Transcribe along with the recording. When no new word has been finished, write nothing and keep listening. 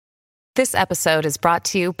This episode is brought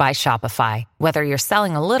to you by Shopify. Whether you're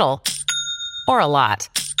selling a little or a lot,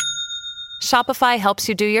 Shopify helps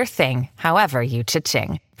you do your thing, however you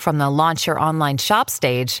cha-ching. From the launch your online shop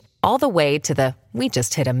stage, all the way to the we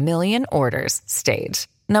just hit 1 million orders stage.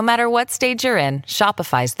 No matter what stage you're in,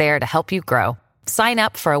 Shopify's there to help you grow. Sign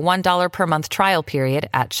up for a $1 per month trial period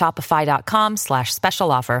at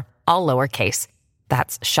shopify.com/special offer, all lowercase.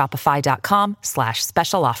 That's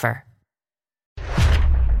shopify.com/special offer.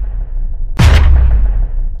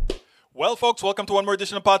 Well, folks, welcome to one more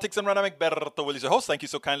edition of Politics and Random. Egberto Willies, your host. Thank you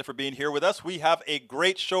so kindly for being here with us. We have a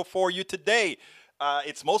great show for you today.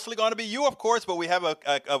 It's mostly going to be you, of course, but we have a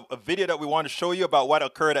video that we want to show you about what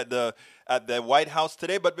occurred at the White House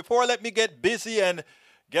today. But before, let me get busy and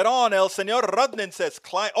get on. El Señor Rudnin says,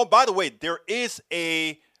 oh, by the way, there is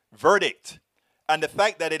a verdict. And the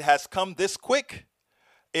fact that it has come this quick,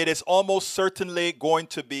 it is almost certainly going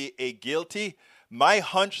to be a guilty. My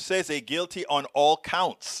hunch says a guilty on all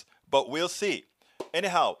counts. But we'll see.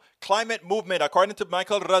 Anyhow, climate movement, according to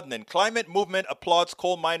Michael Rudnin, climate movement applauds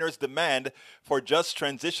coal miners' demand for just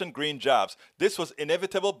transition green jobs. This was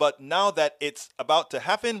inevitable, but now that it's about to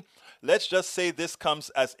happen, let's just say this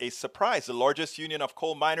comes as a surprise. The largest union of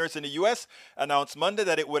coal miners in the U.S. announced Monday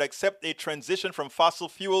that it would accept a transition from fossil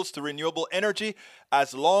fuels to renewable energy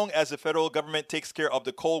as long as the federal government takes care of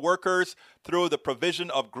the coal workers through the provision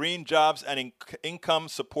of green jobs and income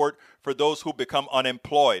support for those who become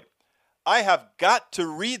unemployed. I have got to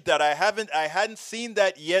read that. I hadn't seen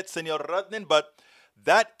that yet, Senor Rudnin, but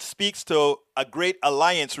that speaks to a great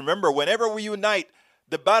alliance. Remember, whenever we unite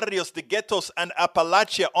the barrios, the ghettos, and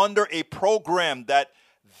Appalachia under a program, that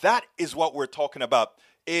is what we're talking about.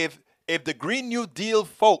 If the Green New Deal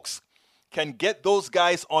folks can get those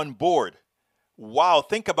guys on board, wow,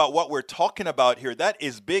 think about what we're talking about here. That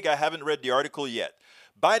is big. I haven't read the article yet.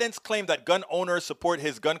 Biden's claim that gun owners support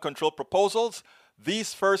his gun control proposals.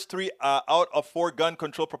 These first 3 out of 4 gun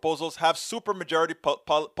control proposals have supermajority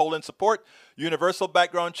polling support. Universal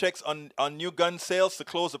background checks on new gun sales to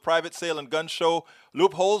close the private sale and gun show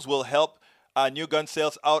loopholes will help new gun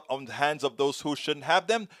sales out on the hands of those who shouldn't have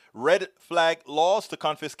them. Red flag laws to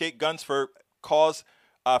confiscate guns for cause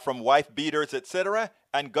from wife beaters, etc.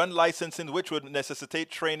 And gun licensing, which would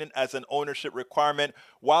necessitate training as an ownership requirement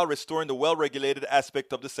while restoring the well-regulated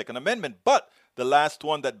aspect of the Second Amendment. But the last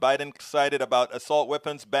one that Biden cited about assault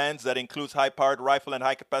weapons bans that includes high-powered rifle and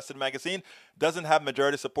high-capacity magazine doesn't have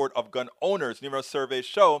majority support of gun owners. Numerous surveys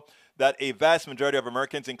show that a vast majority of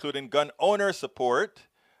Americans, including gun owners, support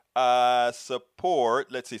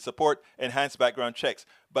enhanced background checks.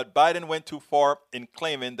 But Biden went too far in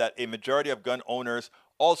claiming that a majority of gun owners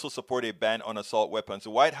also support a ban on assault weapons.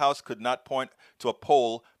 The White House could not point to a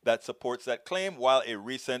poll that supports that claim, while a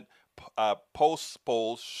recent post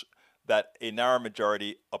polls that a narrow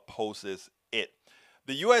majority opposes it.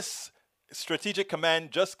 The U.S. Strategic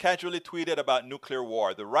Command just casually tweeted about nuclear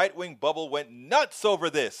war. The right-wing bubble went nuts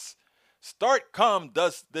over this. StartCom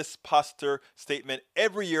does this poster statement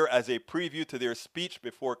every year as a preview to their speech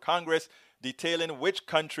before Congress, detailing which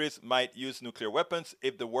countries might use nuclear weapons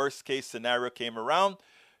if the worst-case scenario came around.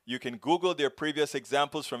 You can Google their previous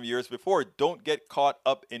examples from years before. Don't get caught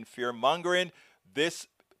up in fear-mongering. This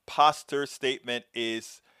poster statement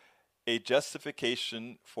is a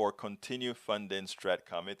justification for continued funding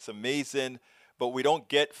STRATCOM. It's amazing, but we don't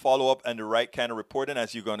get follow-up and the right kind of reporting,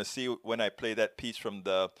 as you're going to see when I play that piece from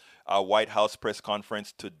the White House press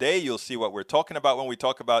conference today. You'll see what we're talking about when we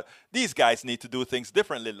talk about these guys need to do things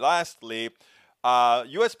differently. Lastly,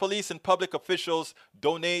 U.S. police and public officials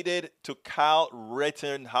donated to Kyle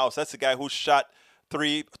Rittenhouse. That's the guy who shot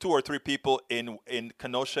 2 or 3 people in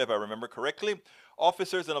Kenosha, if I remember correctly.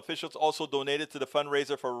 Officers and officials also donated to the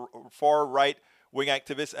fundraiser for far-right wing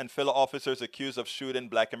activists and fellow officers accused of shooting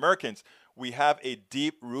Black Americans. We have a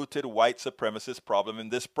deep-rooted white supremacist problem in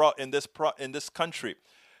this country.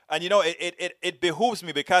 And, you know, it behooves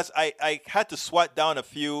me because I had to swat down a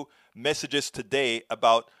few messages today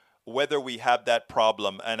about whether we have that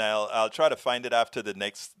problem, and I'll try to find it after the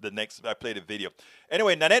next I play the video.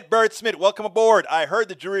 Anyway, Nanette Bird Smith, welcome aboard. I heard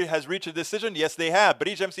the jury has reached a decision. Yes, they have.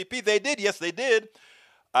 Bridge MCP, they did. Yes, they did.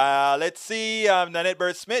 Let's see, Nanette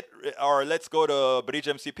Bird Smith, or let's go to Bridge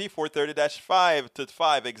MCP 430-5 to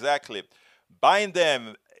 5 exactly. Buying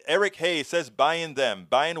them. Eric Hayes says buying them.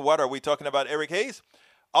 Buying what? Are we talking about Eric Hayes?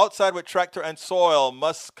 Outside with tractor and soil,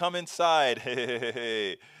 must come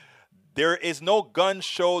inside. There is no gun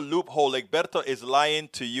show loophole. Egberto is lying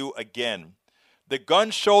to you again. The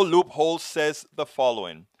gun show loophole says the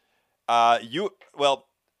following. Here you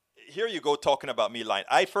go talking about me lying.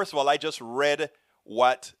 First of all, I just read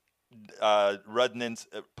what Rudnin's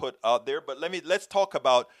put out there, but let's talk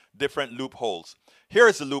about different loopholes. Here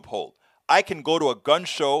is a loophole. I can go to a gun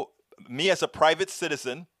show, me as a private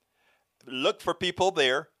citizen, look for people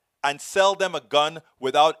there, and sell them a gun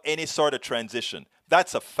without any sort of transition.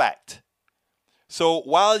 That's a fact. So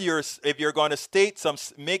if you're going to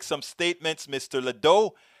make some statements, Mr.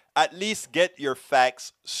 Ledo, at least get your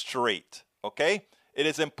facts straight. Okay? It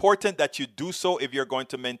is important that you do so if you're going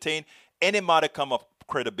to maintain any modicum of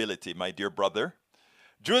credibility, my dear brother.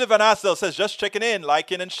 Julie Van Astel says, just checking in,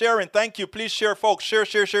 liking and sharing. Thank you. Please share, folks. Share,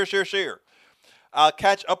 share, share, share, share. I'll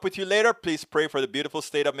catch up with you later. Please pray for the beautiful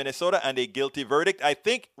state of Minnesota and a guilty verdict. I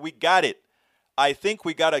think we got it. I think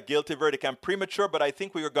we got a guilty verdict. I'm premature, but I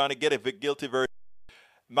think we are going to get a guilty verdict.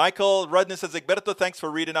 Michael Rudnin says, Egberto, thanks for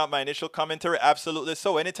reading out my initial commentary. Absolutely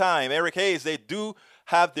so. Anytime. Eric Hayes, they do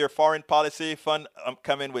have their foreign policy fund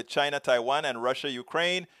coming with China, Taiwan, and Russia,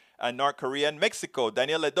 Ukraine, and North Korea, and Mexico.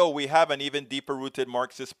 Daniel Ledo, we have an even deeper-rooted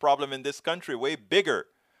Marxist problem in this country, way bigger.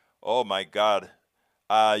 Oh, my God.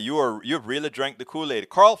 You've really drank the Kool-Aid.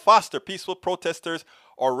 Carl Foster, peaceful protesters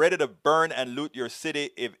are ready to burn and loot your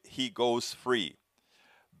city if he goes free.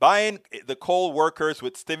 Buying the coal workers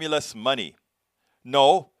with stimulus money.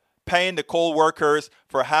 No, paying the coal workers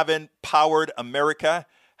for having powered America,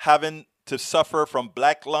 having to suffer from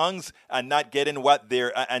black lungs and not getting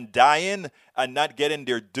and dying and not getting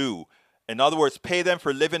their due. In other words, pay them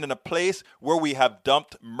for living in a place where we have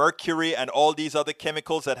dumped mercury and all these other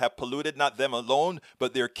chemicals that have polluted not them alone,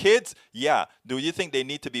 but their kids. Yeah. Do you think they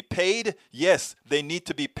need to be paid? Yes, they need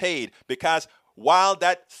to be paid, because while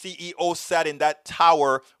that CEO sat in that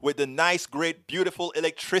tower with the nice, great, beautiful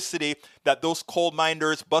electricity that those coal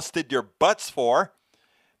miners busted their butts for,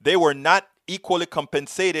 they were not equally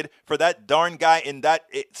compensated for that darn guy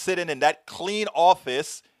sitting in that clean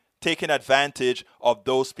office taking advantage of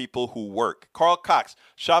those people who work. Carl Cox,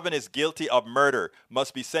 Chauvin is guilty of murder,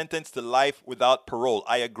 must be sentenced to life without parole.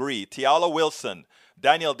 I agree. Tiala Wilson,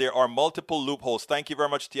 Daniel, there are multiple loopholes. Thank you very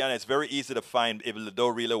much, Tiana. It's very easy to find if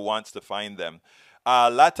Ledo really wants to find them.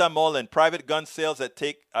 Lata Mullen, private gun sales that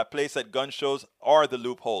take place at gun shows are the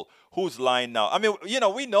loophole. Who's lying now? I mean,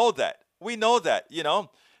 we know that.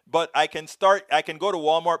 But I can go to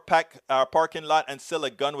Walmart parking lot and sell a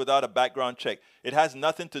gun without a background check. It has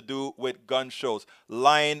nothing to do with gun shows.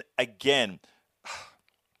 Lying again.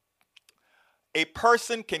 A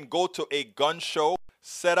person can go to a gun show,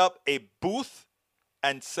 set up a booth,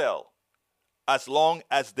 and sell, as long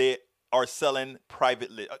as they are selling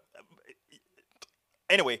privately.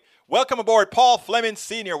 Anyway, welcome aboard, Paul Fleming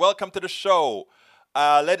Sr. Welcome to the show.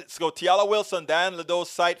 Let's go. Tiala Wilson, Dan Ledo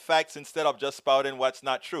cite facts instead of just spouting what's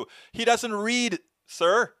not true. He doesn't read,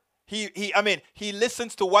 sir. He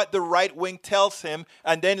listens to what the right wing tells him,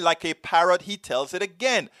 and then like a parrot, he tells it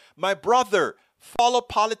again. My brother, follow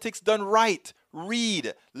politics done right.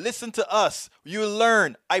 Read, listen to us. You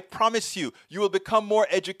learn. I promise you, you will become more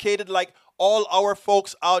educated like all our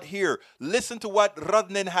folks out here. Listen to what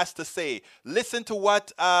Rudnin has to say. Listen to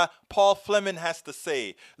what Paul Fleming has to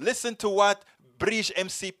say. Listen to what Bridge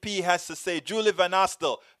MCP has to say. Julie Van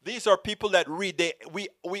Astel. These are people that read.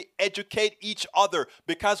 We educate each other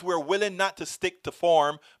because we're willing not to stick to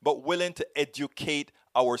form, but willing to educate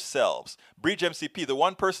ourselves. Bridge MCP. The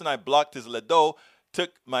one person I blocked is Ledo.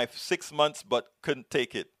 Took my 6 months, but couldn't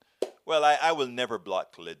take it. Well, I will never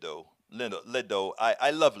block Ledo. Ledo.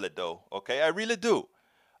 I love Ledo. Okay, I really do.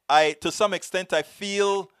 To some extent, I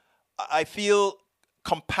feel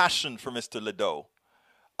compassion for Mr. Ledo.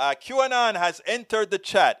 QAnon has entered the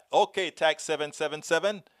chat. Okay, Tax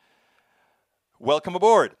 777. Welcome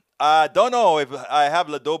aboard. I don't know if I have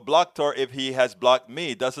Ledo blocked or if he has blocked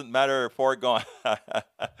me. Doesn't matter, foregone.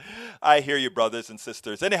 I hear you, brothers and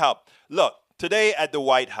sisters. Anyhow, look, today at the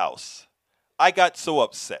White House, I got so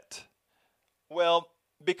upset. Well,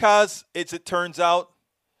 because it turns out,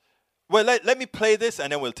 well, let me play this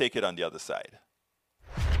and then we'll take it on the other side.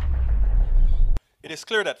 It is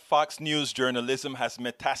clear that Fox News journalism has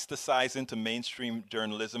metastasized into mainstream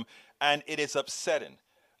journalism, and it is upsetting.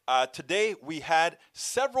 Today, we had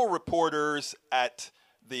several reporters at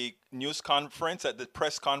the news conference, at the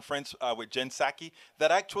press conference with Jen Psaki,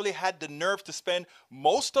 that actually had the nerve to spend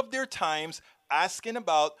most of their times asking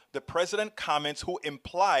about the president's comments, who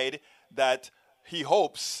implied that he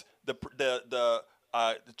hopes the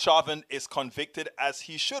Chauvin is convicted as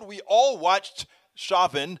he should. We all watched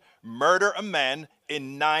Chauvin murder a man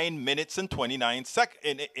in 9 minutes and 29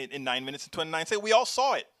 seconds. In 9 minutes and 29 seconds, we all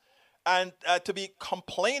saw it. And to be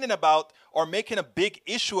complaining about or making a big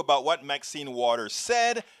issue about what Maxine Waters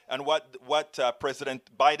said and what President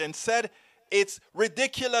Biden said, it's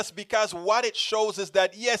ridiculous because what it shows is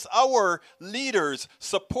that, yes, our leaders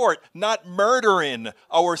support not murdering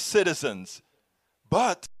our citizens.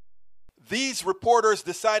 But these reporters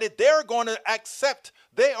decided they're going to accept,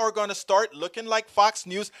 they are going to start looking like Fox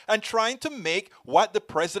News and trying to make what the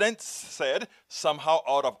president said somehow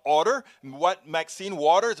out of order, what Maxine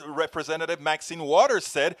Waters, Representative Maxine Waters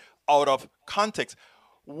said, out of context.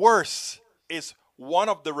 Worse is one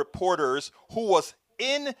of the reporters who was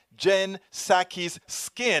in Jen Psaki's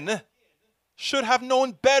skin should have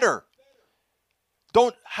known better.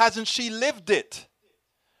 Hasn't she lived it?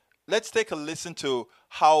 Let's take a listen to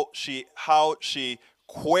how she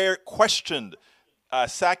questioned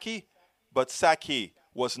Psaki, but Psaki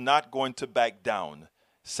was not going to back down.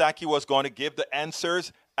 Psaki was going to give the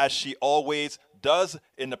answers as she always does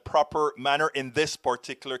in the proper manner in this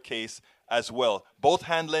particular case as well, both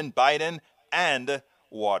handling Biden and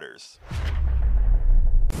Waters.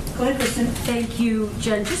 Go ahead, Kristen. Thank you,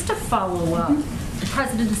 Jen. Just to follow up, the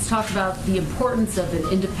president has talked about the importance of an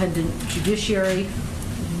independent judiciary.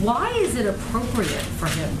 Why is it appropriate for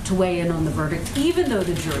him to weigh in on the verdict, even though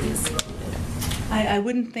the jury is split?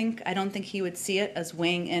 I don't think he would see it as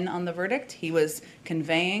weighing in on the verdict. He was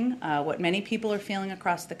conveying what many people are feeling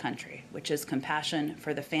across the country, which is compassion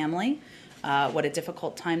for the family. What a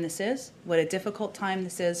difficult time this is. What a difficult time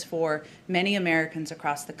this is for many Americans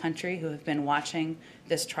across the country who have been watching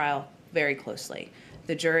this trial very closely.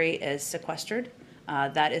 The jury is sequestered.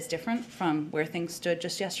 That is different from where things stood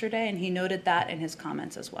just yesterday, and he noted that in his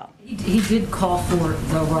comments as well. He did call for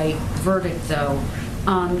the right verdict, though.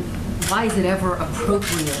 Why is it ever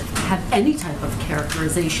appropriate to have any type of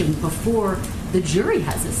characterization before the jury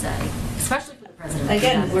has a say, especially for the president?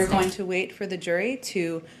 Again, we're going to wait for the jury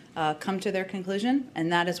to come to their conclusion,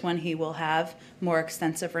 and that is when he will have more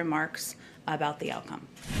extensive remarks about the outcome.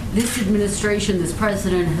 This administration, this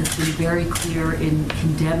president has been very clear in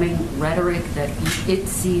condemning rhetoric that it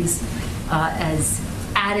sees as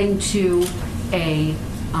adding to a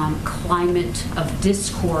climate of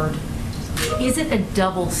discord. Is it a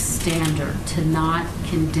double standard to not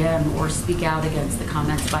condemn or speak out against the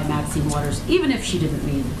comments by Maxine Waters, even if she didn't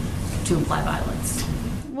mean to imply violence?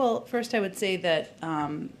 Well, first I would say that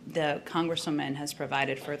the Congresswoman has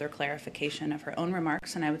provided further clarification of her own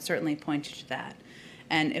remarks, and I would certainly point you to that.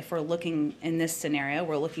 And if we're looking in this scenario,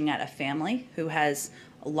 we're looking at a family who has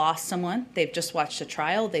lost someone. They've just watched a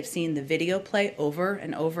trial. They've seen the video play over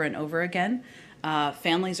and over and over again.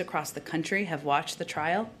 Families across the country have watched the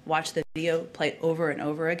trial, watched the video play over and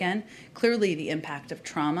over again. Clearly, the impact of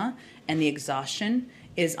trauma and the exhaustion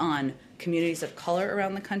is on communities of color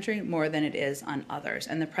around the country more than it is on others.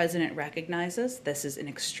 And the president recognizes this is an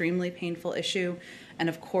extremely painful issue, and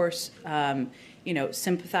of course,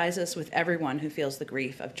 sympathizes with everyone who feels the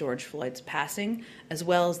grief of George Floyd's passing, as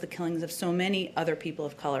well as the killings of so many other people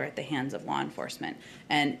of color at the hands of law enforcement.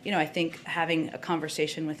 And, I think having a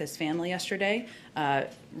conversation with his family yesterday,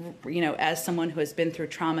 as someone who has been through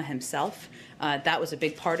trauma himself, that was a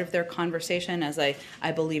big part of their conversation, as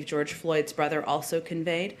I believe George Floyd's brother also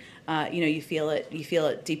conveyed. You feel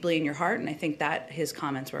it deeply in your heart, and I think that his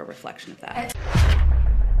comments were a reflection of that.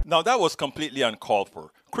 Now, that was completely uncalled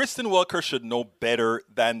for. Kristen Welker should know better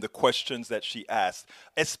than the questions that she asked,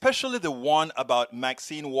 especially the one about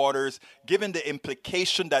Maxine Waters, given the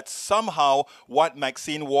implication that somehow what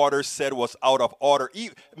Maxine Waters said was out of order.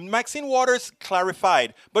 Maxine Waters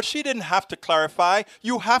clarified, but she didn't have to clarify.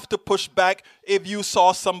 You have to push back if you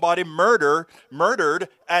saw somebody murdered,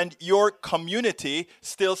 and your community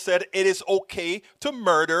still said it is okay to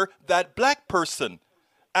murder that black person.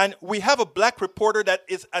 And we have a black reporter that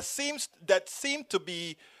seemed to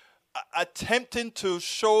be attempting to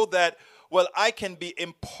show that, well, I can be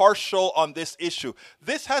impartial on this issue.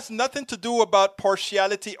 This has nothing to do about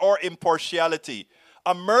partiality or impartiality.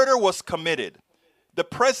 A murder was committed. The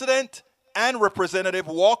president and Representative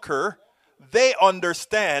Walker, they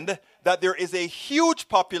understand that there is a huge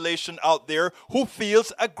population out there who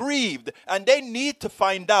feels aggrieved, and they need to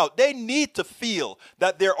find out, they need to feel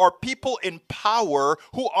that there are people in power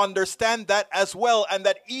who understand that as well, and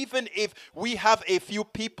that even if we have a few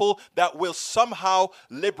people that will somehow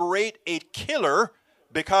liberate a killer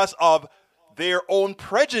because of their own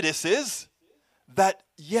prejudices, that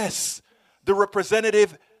yes, the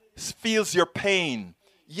representative feels your pain.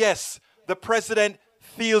 Yes, the president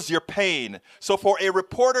feels your pain. So for a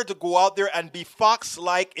reporter to go out there and be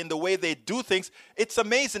Fox-like in the way they do things, it's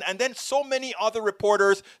amazing. And then so many other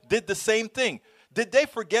reporters did the same thing. Did they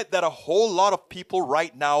forget that a whole lot of people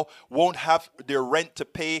right now won't have their rent to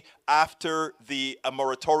pay after the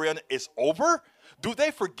moratorium is over? Do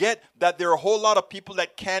they forget that there are a whole lot of people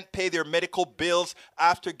that can't pay their medical bills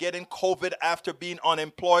after getting COVID, after being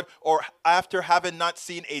unemployed, or after having not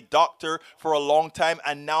seen a doctor for a long time,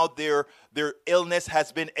 and now their illness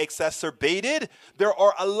has been exacerbated? There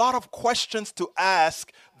are a lot of questions to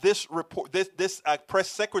ask this report, this press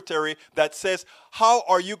secretary that says, how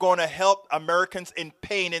are you going to help Americans in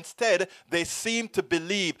pain? Instead, they seem to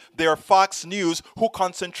believe they're Fox News, who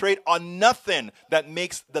concentrate on nothing that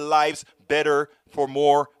makes the lives better for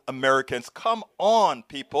more Americans. Come on,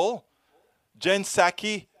 people. Jen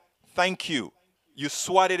Psaki, thank you. You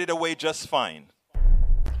swatted it away just fine.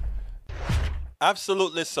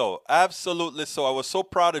 Absolutely so. Absolutely so. I was so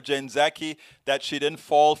proud of Jen Psaki that she didn't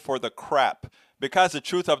fall for the crap. Because the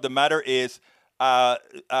truth of the matter is,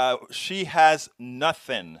 she has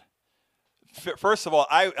nothing. First of all,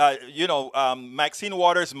 Maxine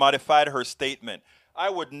Waters modified her statement. I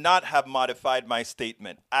would not have modified my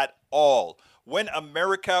statement at all. When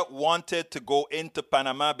America wanted to go into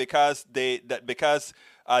Panama because they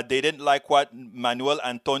didn't like what Manuel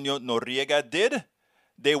Antonio Noriega did,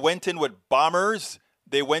 they went in with bombers.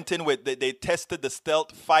 They tested the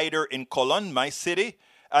stealth fighter in Colón, my city.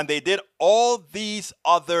 And they did all these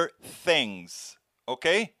other things,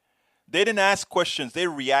 okay? They didn't ask questions. They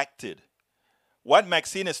reacted. What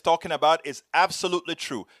Maxine is talking about is absolutely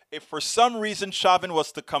true. If for some reason Chauvin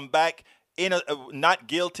was to come back in a not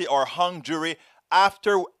guilty or hung jury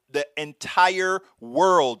after the entire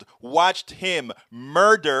world watched him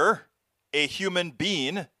murder a human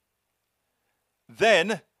being,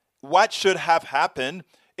 then what should have happened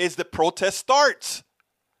is the protest starts.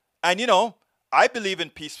 And I believe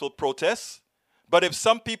in peaceful protests, but if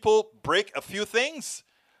some people break a few things,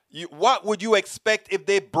 what would you expect if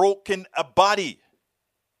they broken a body?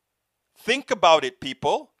 Think about it,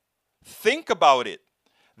 people. Think about it.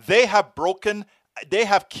 They have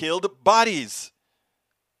killed bodies.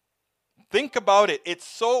 Think about it. It's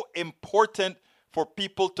so important for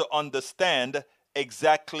people to understand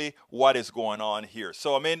exactly what is going on here.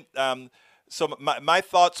 So, my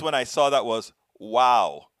thoughts when I saw that was,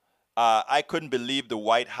 wow. I couldn't believe the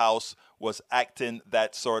White House was acting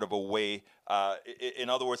that sort of a way. In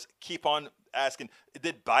other words, keep on asking,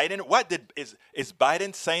 is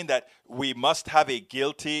Biden saying that we must have a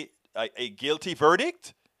guilty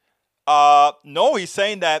verdict? No, he's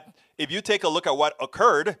saying that if you take a look at what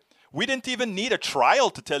occurred, we didn't even need a trial,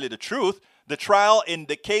 to tell you the truth. The trial in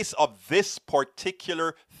the case of this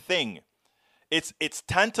particular thing, it's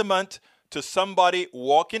tantamount to somebody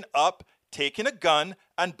walking up, taking a gun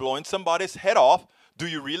and blowing somebody's head off. Do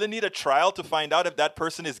you really need a trial to find out if that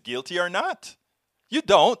person is guilty or not? You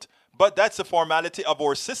don't, but that's a formality of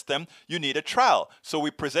our system. You need a trial. So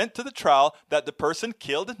we present to the trial that the person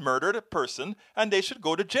killed and murdered a person and they should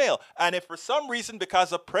go to jail. And if for some reason,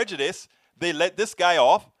 because of prejudice, they let this guy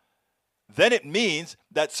off, then it means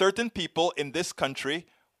that certain people in this country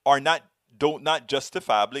don't not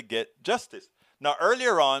justifiably get justice. Now,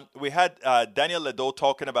 earlier on, we had Daniel Ledo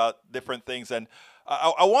talking about different things, and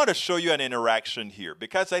I want to show you an interaction here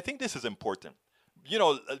because I think this is important.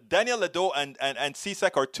 Daniel Ledo and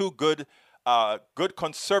CSEC are two good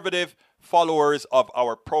conservative followers of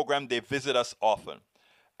our program. They visit us often.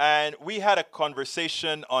 And we had a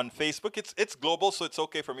conversation on Facebook. It's global, so it's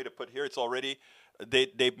okay for me to put here. It's already,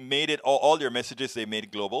 they made it, all your messages, they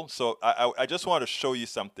made global. So I just want to show you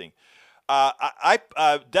something.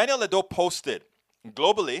 Daniel Ledo posted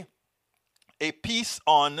globally a piece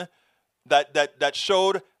on that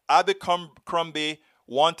showed Abercrombie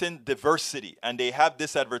wanting diversity, and they have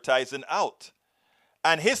this advertising out.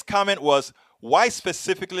 And his comment was, why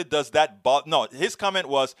specifically does that bother? No, his comment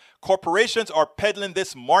was, corporations are peddling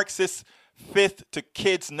this Marxist fifth to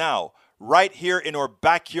kids now, right here in our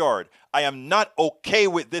backyard. I am not okay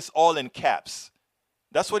with this, all in caps.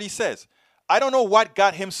 That's what he says. I don't know what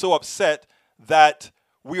got him so upset that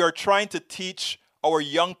we are trying to teach our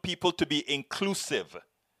young people to be inclusive,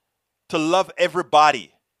 to love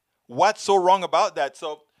everybody. What's so wrong about that?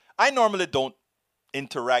 So I normally don't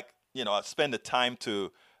interact, spend the time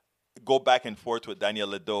to go back and forth with Daniel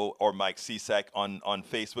Ledo or Mike CSEC on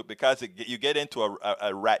Facebook, because you get into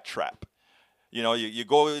a rat trap. You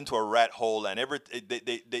go into a rat hole and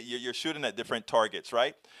you're shooting at different targets,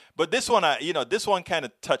 right? But this one, this one kind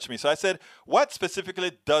of touched me. So I said, what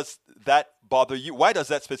specifically does that bother you? Why does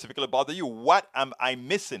that specifically bother you? What am I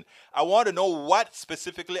missing? I want to know what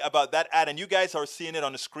specifically about that ad, and you guys are seeing it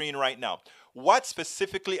on the screen right now. What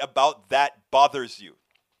specifically about that bothers you?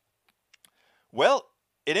 Well,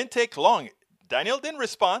 it didn't take long. Daniel didn't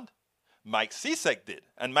respond. Mike CSEC did.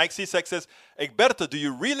 And Mike CSEC says, Egberto, do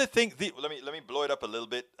you really think let me blow it up a little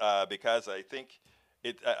bit because I think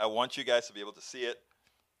I want you guys to be able to see it.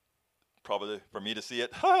 Probably for me to see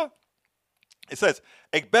it. It says,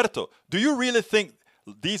 Egberto, do you really think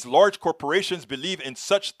these large corporations believe in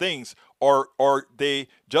such things, or they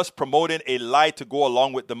just promoting a lie to go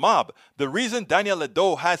along with the mob? The reason Daniel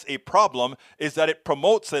Ledo has a problem is that it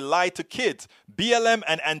promotes a lie to kids. BLM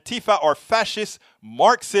and Antifa are fascist,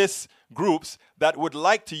 Marxist groups that would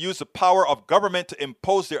like to use the power of government to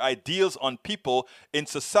impose their ideals on people in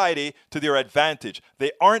society to their advantage.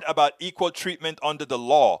 They aren't about equal treatment under the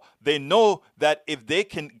law. They know that if they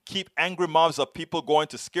can keep angry mobs of people going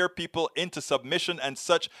to scare people into submission, and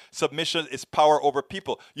such submission is power over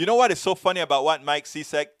people. You know what is so funny about what Mike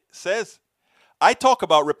Cisak says? I talk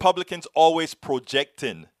about Republicans always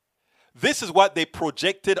projecting. This is what they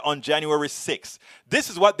projected on January 6th. This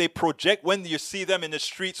is what they project when you see them in the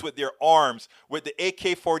streets with their arms, with the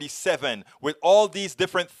AK-47, with all these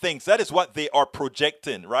different things. That is what they are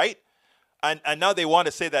projecting, right? And now they want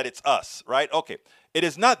to say that it's us, right? Okay. It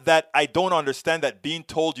is not that I don't understand that being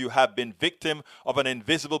told you have been victim of an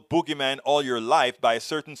invisible boogeyman all your life by a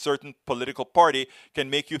certain political party can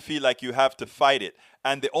make you feel like you have to fight it.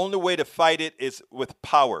 And the only way to fight it is with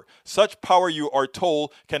power. Such power, you are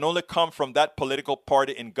told, can only come from that political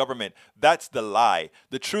party in government. That's the lie.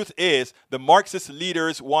 The truth is, the Marxist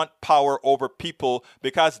leaders want power over people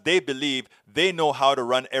because they believe they know how to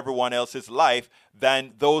run everyone else's life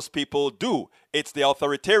than those people do. It's the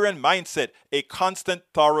authoritarian mindset, a constant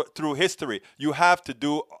through history. You have to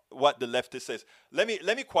do what the leftist says. Let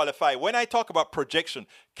me qualify. When I talk about projection,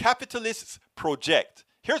 capitalists project.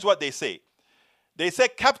 Here's what they say. They say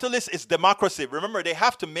capitalism is democracy. Remember, they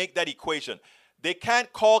have to make that equation. They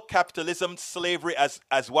can't call capitalism slavery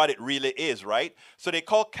as what it really is, right? So they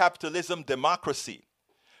call capitalism democracy.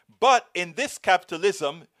 But in this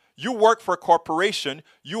capitalism, you work for a corporation,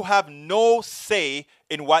 you have no say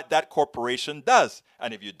in what that corporation does.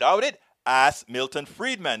 And if you doubt it, ask Milton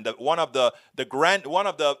Friedman, one of the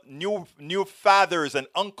new fathers and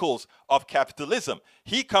uncles of capitalism.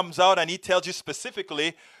 He comes out and he tells you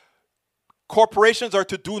specifically, corporations are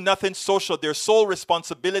to do nothing social. Their sole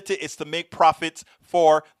responsibility is to make profits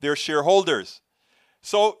for their shareholders.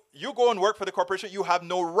 So you go and work for the corporation, you have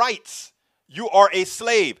no rights. You are a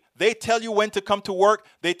slave. They tell you when to come to work.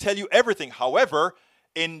 They tell you everything. However,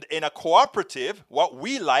 in a cooperative, what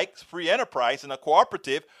we like, free enterprise, in a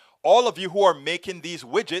cooperative, all of you who are making these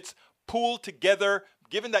widgets pool together.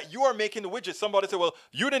 Given that you are making the widgets, somebody said, well,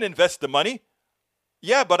 you didn't invest the money.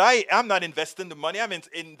 Yeah, but I am not investing the money. I'm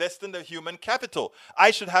investing the human capital.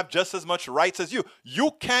 I should have just as much rights as you.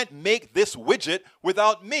 You can't make this widget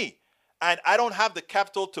without me. And I don't have the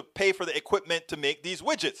capital to pay for the equipment to make these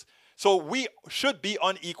widgets. So we should be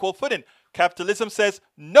on equal footing. Capitalism says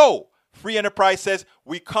no. Free enterprise says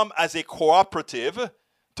we come as a cooperative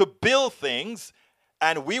to build things,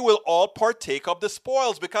 and we will all partake of the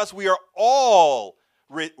spoils because we are all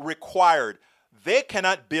required. They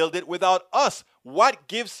cannot build it without us. What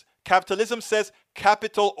gives capitalism says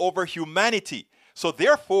capital over humanity. So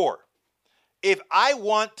therefore, if I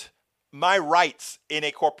want my rights in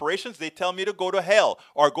a corporation, they tell me to go to hell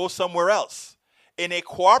or go somewhere else. In a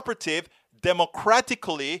cooperative,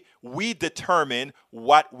 democratically, we determine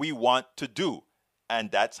what we want to do.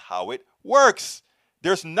 And that's how it works.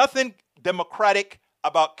 There's nothing democratic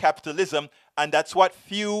about capitalism, and that's what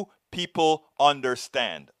few people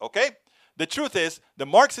understand. Okay? The truth is, the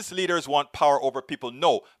Marxist leaders want power over people.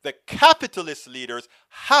 No, the capitalist leaders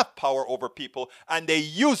have power over people, and they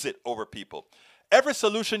use it over people. Every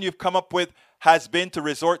solution you've come up with has been to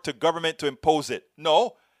resort to government to impose it.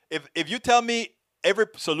 No, if you tell me every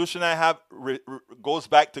solution I have goes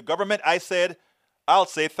back to government, I'll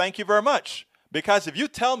say thank you very much. Because if you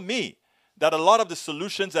tell me that a lot of the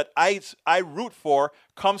solutions that I root for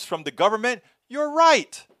comes from the government, you're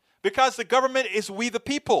right. Because the government is we the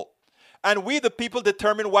people. And we the people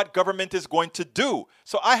determine what government is going to do.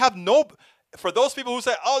 So I have for those people who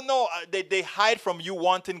say, oh no, they hide from you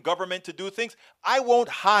wanting government to do things, I won't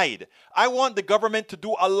hide. I want the government to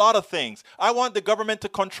do a lot of things. I want the government to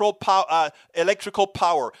control electrical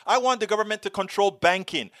power. I want the government to control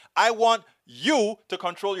banking. I want you to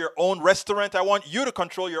control your own restaurant. I want you to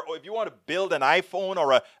control if you want to build an iPhone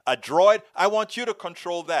or a Droid, I want you to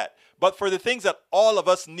control that. But for the things that all of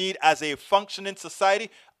us need as a functioning society,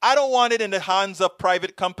 I don't want it in the hands of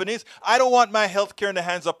private companies. I don't want my healthcare in the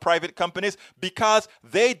hands of private companies because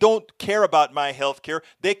they don't care about my healthcare.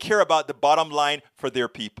 They care about the bottom line for their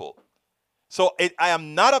people. So I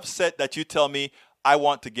am not upset that you tell me I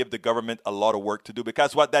want to give the government a lot of work to do,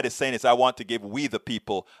 because what that is saying is I want to give we the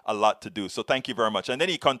people a lot to do. So thank you very much. And then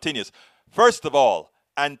he continues. First of all,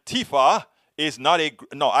 Antifa is not a...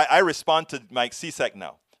 No, I respond to Mike Cisak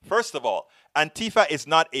now. First of all, Antifa is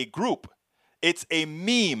not a group. It's a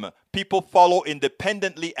meme people follow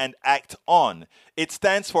independently and act on. It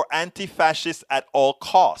stands for anti-fascist at all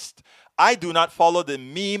cost. I do not follow the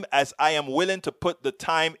meme as I am willing to put the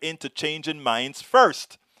time into changing minds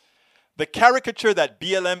first. The caricature that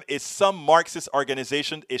BLM is some Marxist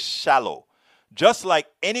organization is shallow. Just like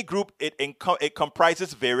any group, it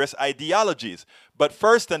comprises various ideologies. But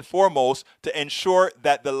first and foremost, to ensure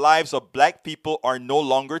that the lives of black people are no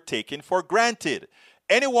longer taken for granted.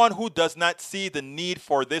 Anyone who does not see the need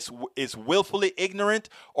for this is willfully ignorant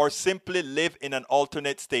or simply live in an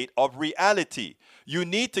alternate state of reality. You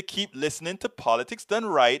need to keep listening to Politics Done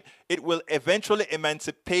Right. It will eventually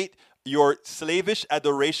emancipate your slavish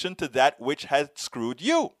adoration to that which has screwed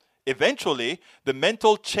you. Eventually, the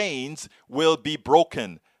mental chains will be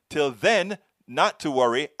broken. Till then, not to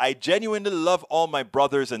worry, I genuinely love all my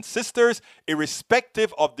brothers and sisters,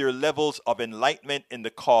 irrespective of their levels of enlightenment in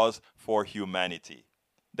the cause for humanity.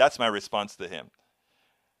 That's my response to him.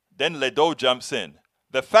 Then Ledo jumps in.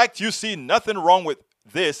 The fact you see nothing wrong with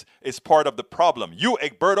this is part of the problem. You,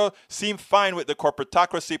 Egberto, seem fine with the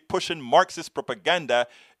corporatocracy pushing Marxist propaganda.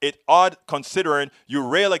 It's odd considering you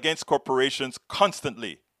rail against corporations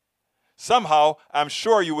constantly. Somehow, I'm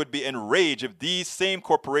sure you would be enraged if these same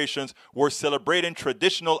corporations were celebrating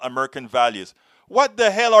traditional American values. What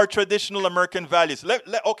the hell are traditional American values?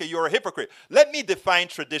 Okay, you're a hypocrite. Let me define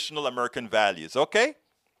traditional American values, okay?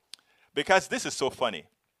 Because this is so funny.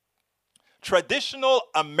 Traditional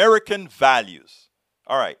American values.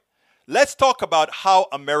 All right. Let's talk about how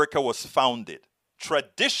America was founded.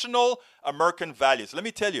 Traditional American values. Let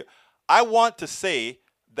me tell you, I want to say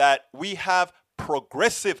that we have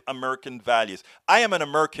progressive American values. I am an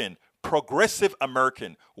American, progressive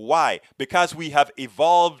American. Why? Because we have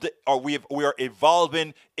evolved, or we are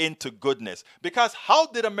evolving into goodness. Because how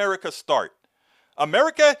did America start?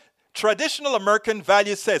 Traditional American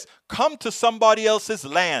values says, come to somebody else's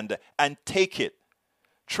land and take it.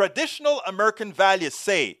 Traditional American values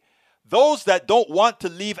say, those that don't want to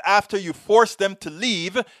leave after you force them to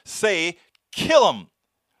leave, say, kill them,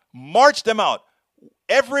 march them out.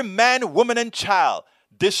 Every man, woman, and child,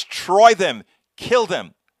 destroy them, kill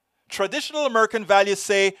them. Traditional American values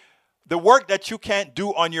say, the work that you can't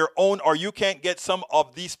do on your own, or you can't get some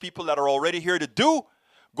of these people that are already here to do,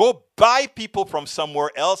 go buy people from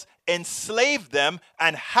somewhere else, enslave them,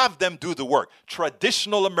 and have them do the work.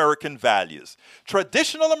 Traditional American values.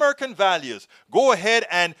 Traditional American values. Go ahead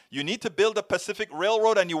and you need to build a Pacific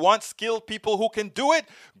Railroad and you want skilled people who can do it.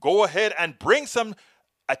 Go ahead and bring some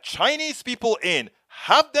Chinese people in.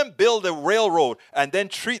 Have them build a railroad and then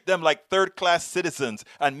treat them like third-class citizens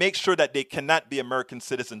and make sure that they cannot be American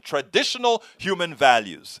citizens. Traditional human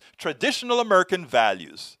values. Traditional American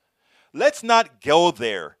values. Let's not go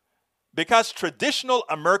there, because traditional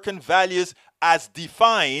American values as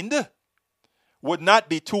defined would not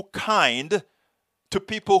be too kind to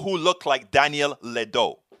people who look like Daniel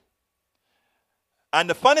Ledo. And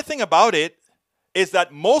the funny thing about it is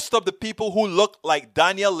that most of the people who look like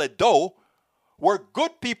Daniel Ledo were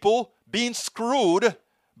good people being screwed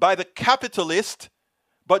by the capitalist,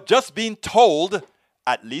 but just being told,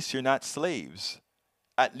 at least you're not slaves.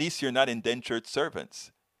 At least you're not indentured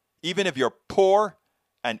servants. Even if you're poor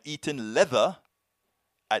and eating leather,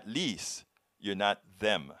 at least you're not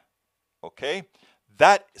them. Okay?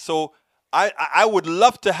 So I would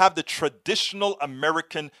love to have the traditional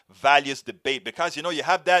American values debate, because you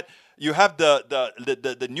have the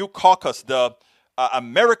new caucus, the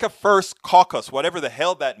America First Caucus, whatever the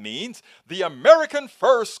hell that means. The American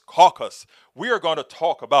First Caucus. We are going to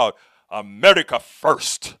talk about America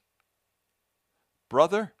first.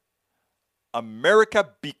 Brother, America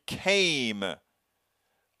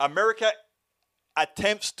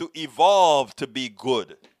attempts to evolve to be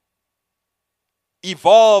good.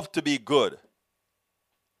 Evolve to be good.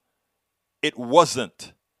 It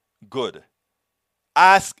wasn't good.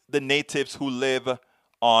 Ask the natives who live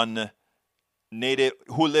on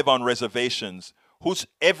reservations, whose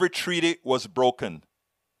every treaty was broken.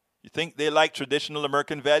 You think they like traditional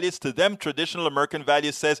American values? To them, traditional American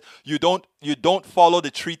values says you don't follow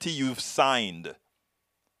the treaty you've signed.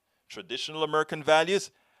 Traditional American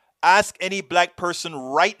values? Ask any black person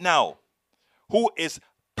right now who is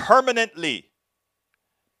permanently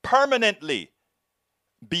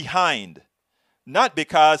behind. Not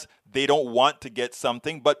because they don't want to get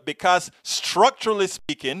something, but because structurally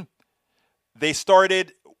speaking, they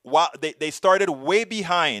started way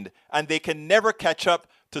behind, and they can never catch up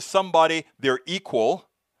to somebody their equal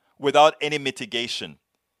without any mitigation.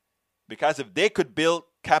 Because if they could build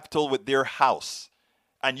capital with their house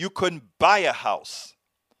and you couldn't buy a house,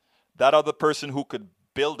 that other person who could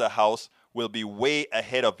build a house will be way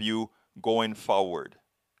ahead of you going forward.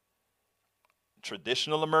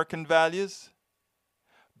 Traditional American values.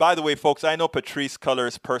 By the way, folks, I know Patrisse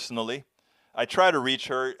Cullors personally. I try to reach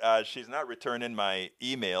her. She's not returning my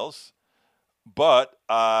emails, but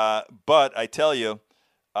I tell you,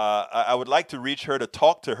 I would like to reach her to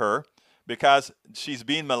talk to her because she's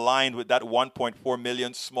being maligned with that 1.4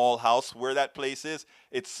 million small house. Where that place is,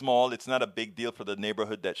 it's small. It's not a big deal for the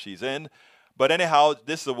neighborhood that she's in. But anyhow,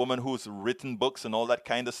 this is a woman who's written books and all that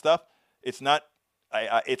kind of stuff. It's not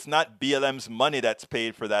BLM's money that's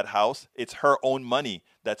paid for that house. It's her own money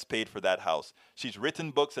that's paid for that house. She's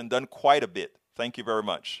written books and done quite a bit. Thank you very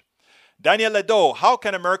much. Daniel Ledo, how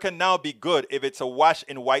can America now be good if it's awash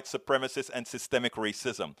in white supremacists and systemic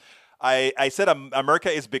racism? I said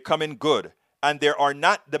America is becoming good, and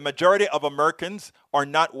the majority of Americans are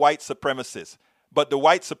not white supremacists. But the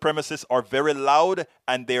white supremacists are very loud,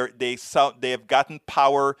 and they have gotten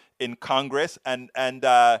power in Congress, and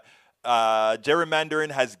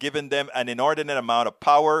gerrymandering has given them an inordinate amount of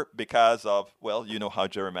power because of, well, you know how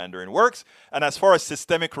gerrymandering works. And as far as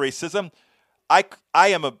systemic racism, I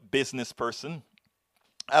am a business person.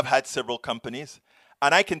 I've had several companies,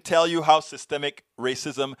 and I can tell you how systemic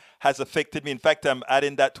racism has affected me. In fact, I'm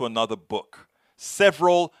adding that to another book.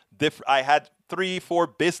 I had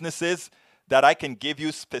 3-4 businesses that I can give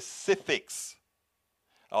you specifics.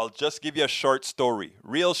 I'll just give you a short story,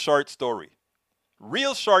 real short story.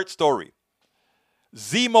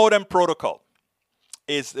 Z modem protocol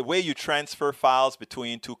is the way you transfer files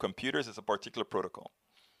between two computers. It's a particular protocol.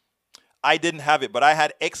 I didn't have it, but I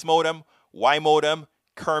had X modem, Y modem,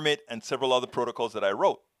 Kermit, and several other protocols that I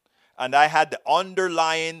wrote. And I had the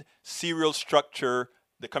underlying serial structure,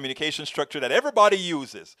 the communication structure that everybody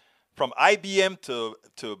uses, from IBM to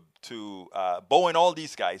Boeing. All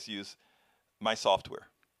these guys use my software.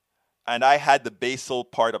 And I had the basal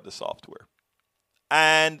part of the software.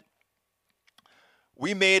 And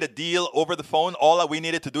we made a deal over the phone. All that we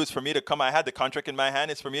needed to do is for me to come. I had the contract in my hand.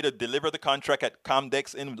 It's for me to deliver the contract at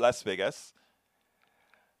Comdex in Las Vegas.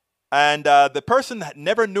 And the person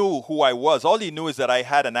never knew who I was. All he knew is that I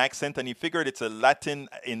had an accent, and he figured it's a Latin,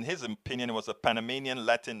 in his opinion, it was a Panamanian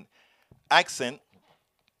Latin accent.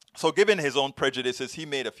 So given his own prejudices, he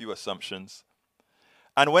made a few assumptions.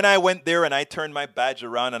 And when I went there and I turned my badge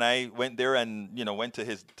around and I went there and, went to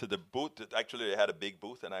the booth, actually they had a big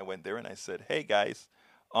booth, and I went there and I said, hey guys,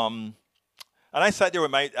 and I sat there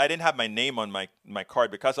with I didn't have my name on my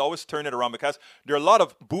card because I always turn it around because there are a lot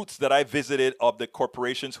of booths that I visited of the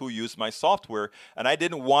corporations who use my software, and I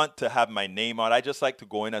didn't want to have my name on. I just like to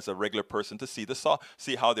go in as a regular person to see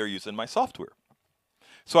how they're using my software.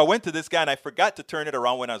 So I went to this guy and I forgot to turn it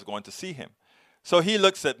around when I was going to see him. So he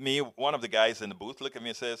looks at me, one of the guys in the booth, look at me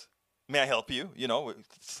and says, may I help you?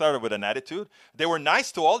 Started with an attitude. They were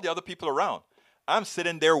nice to all the other people around. I'm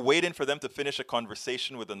sitting there waiting for them to finish a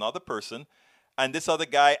conversation with another person. And this other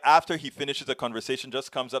guy, after he finishes the conversation,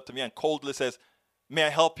 just comes up to me and coldly says, may I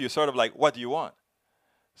help you? Sort of like, what do you want?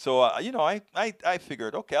 So, I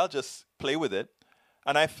figured, okay, I'll just play with it.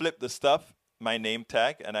 And I flipped the stuff, my name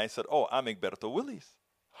tag, and I said, oh, I'm Egberto Willies.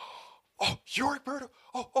 Oh, you're Egberto?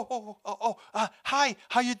 Hi,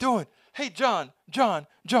 how you doing? Hey, John,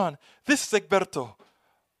 this is Egberto.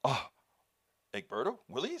 Oh, Egberto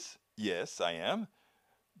Willies? Yes, I am.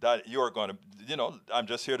 That you are going to, I'm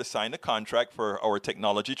just here to sign the contract for our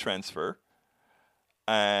technology transfer.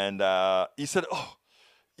 And he said,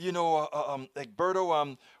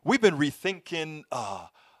 Egberto, we've been rethinking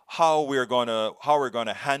how we're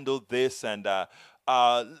gonna handle this, and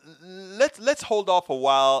let's hold off a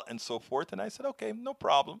while and so forth. And I said, okay, no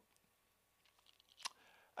problem.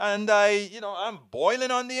 And I'm boiling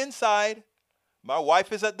on the inside. My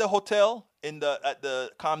wife is at the hotel at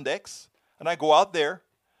the Comdex, and I go out there,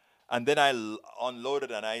 and then I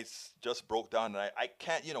unloaded, and I just broke down. And I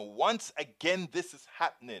can't, once again, this is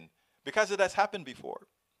happening because it has happened before.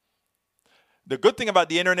 The good thing about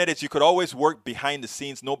the internet is you could always work behind the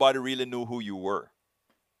scenes. Nobody really knew who you were.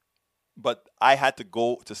 But I had to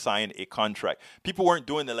go to sign a contract. People weren't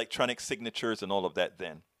doing electronic signatures and all of that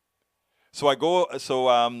then. So I go,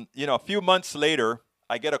 a few months later,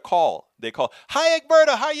 I get a call. They call, hi,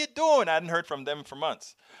 Egberto, how you doing? I hadn't heard from them for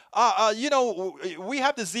months. We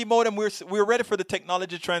have the Z modem. We're ready for the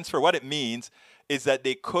technology transfer. What it means is that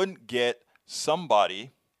they couldn't get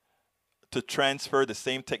somebody to transfer the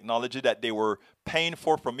same technology that they were paying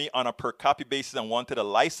for me on a per copy basis and wanted a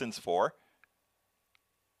license for.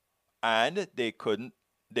 And they couldn't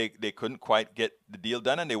quite get the deal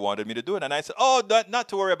done, and they wanted me to do it. And I said, oh, not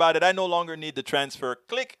to worry about it. I no longer need the transfer.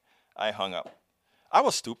 Click. I hung up. I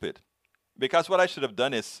was stupid because what I should have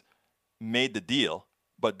done is made the deal,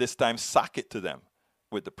 but this time sock it to them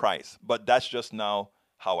with the price. But that's just now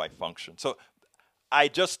how I function. So I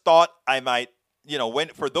just thought I might, when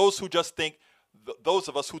for those who just think, those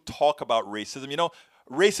of us who talk about racism,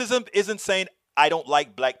 racism isn't saying I don't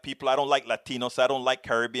like black people, I don't like Latinos, I don't like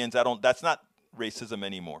Caribbeans, that's not racism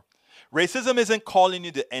anymore. Racism isn't calling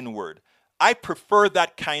you the N-word. I prefer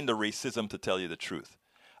that kind of racism, to tell you the truth.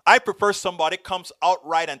 I prefer somebody comes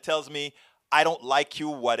outright and tells me, I don't like you,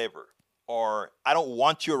 whatever, or I don't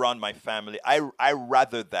want you around my family. I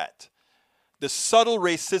rather that. The subtle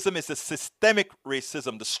racism is the systemic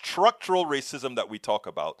racism, the structural racism that we talk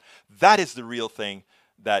about. That is the real thing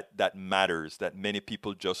that matters, that many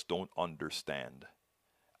people just don't understand.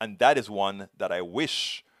 And that is one that I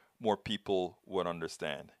wish more people would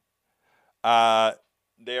understand.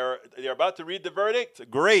 They're about to read the verdict.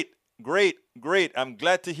 Great. I'm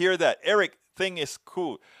glad to hear that. Eric, thing is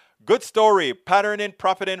cool. Good story. Patterning,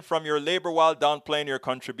 profiting from your labor while downplaying your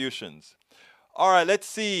contributions. All right, let's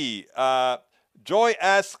see. Joy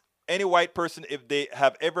asks any white person if they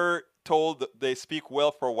have ever told they speak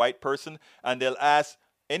well for a white person, and they'll ask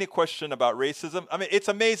any question about racism. I mean, it's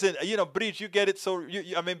amazing. Bridge, you get it so.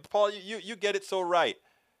 Paul, you get it so right.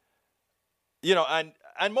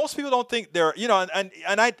 And most people don't think they're. And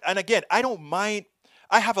again, I don't mind.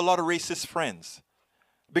 I have a lot of racist friends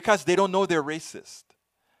because they don't know they're racist.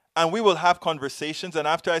 And we will have conversations, and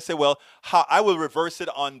after I say, well, I will reverse it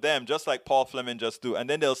on them, just like Paul Fleming just do. And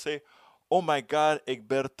then they'll say, oh my God,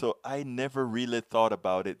 Egberto, I never really thought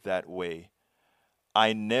about it that way.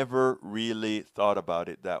 I never really thought about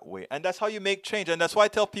it that way. And that's how you make change. And that's why I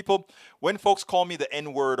tell people, when folks call me the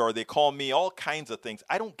N-word or they call me all kinds of things,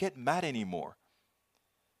 I don't get mad anymore.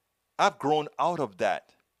 I've grown out of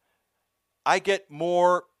that. I get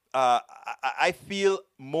more, I feel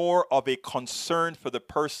more of a concern for the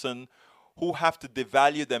person who have to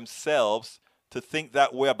devalue themselves to think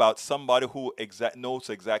that way about somebody who knows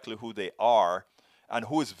exactly who they are and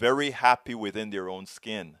who is very happy within their own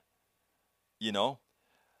skin.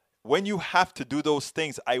 When you have to do those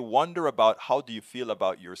things, I wonder about how do you feel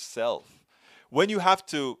about yourself. When you have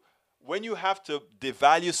to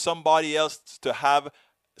devalue somebody else to have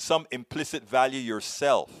some implicit value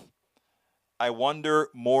yourself, I wonder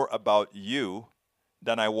more about you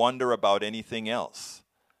than I wonder about anything else.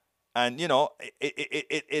 And,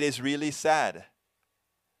 it is really sad.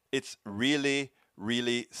 It's really,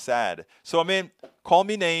 really sad. So, call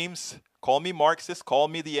me names, call me Marxist, call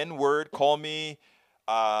me the N-word, call me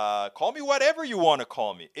whatever you want to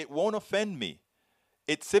call me. It won't offend me.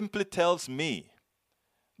 It simply tells me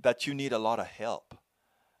that you need a lot of help.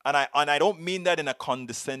 And I don't mean that in a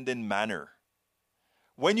condescending manner.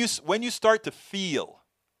 When you start to feel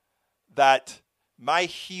that my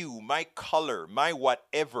hue, my color, my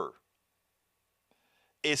whatever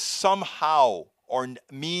is somehow or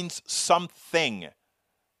means something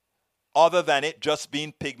other than it just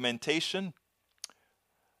being pigmentation,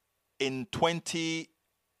 you're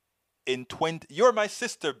my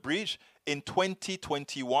sister, Bridge, in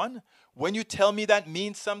 2021, when you tell me that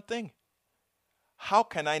means something, how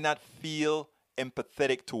can I not feel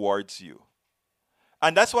empathetic towards you?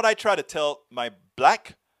 And that's what I try to tell my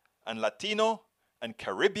Black and Latino and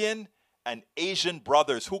Caribbean and Asian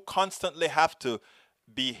brothers who constantly have to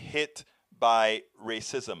be hit by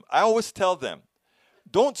racism. I always tell them,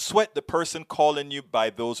 don't sweat the person calling you by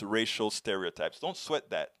those racial stereotypes. Don't sweat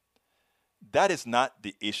that. That is not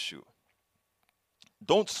the issue.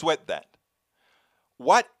 Don't sweat that.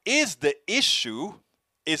 What is the issue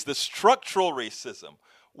is the structural racism.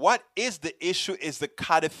 What is the issue is the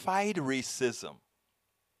codified racism,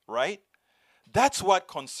 right? That's what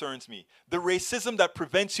concerns me. The racism that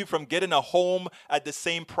prevents you from getting a home at the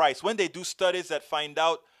same price. When they do studies that find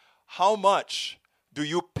out how much do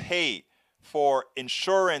you pay for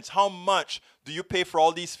insurance, how much do you pay for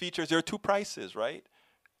all these features, there are two prices, right?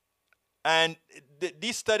 And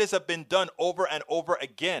these studies have been done over and over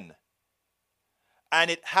again. And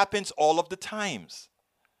it happens all of the times.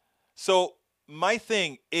 So my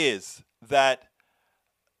thing is that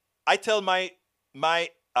I tell my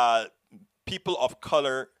people of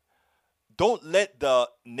color, don't let the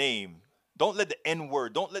name, don't let the N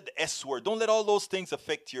word, don't let the S word, don't let all those things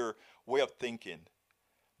affect your way of thinking.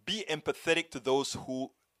 Be empathetic to those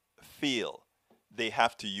who feel they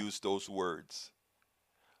have to use those words.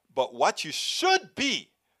 But what you should be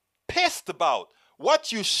pissed about,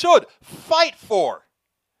 what you should fight for,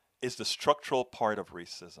 is the structural part of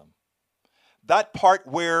racism. That part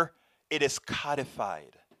where it is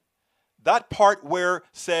codified. That part where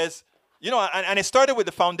says You know, and it started with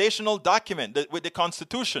the foundational document, with the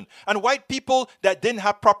Constitution. And white people that didn't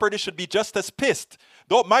have property should be just as pissed.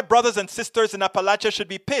 Though my brothers and sisters in Appalachia should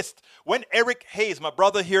be pissed. When Eric Hayes, my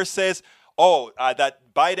brother here, says,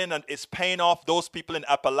 that Biden is paying off those people in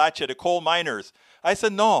Appalachia, the coal miners. I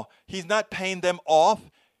said, no, he's not paying them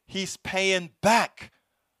off. He's paying back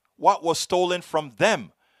what was stolen from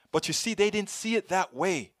them. But you see, they didn't see it that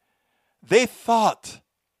way. They thought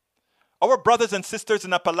our brothers and sisters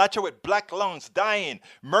in Appalachia with black lungs dying,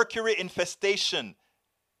 mercury infestation,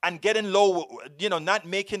 and getting low, not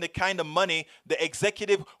making the kind of money, the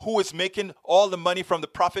executive who is making all the money from the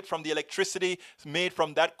profit from the electricity made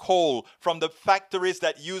from that coal, from the factories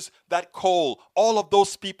that use that coal, all of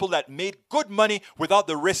those people that made good money without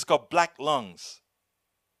the risk of black lungs.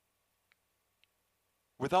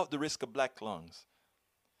 Without the risk of black lungs.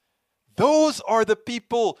 Those are the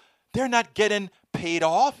people, they're not getting paid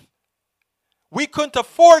off. We couldn't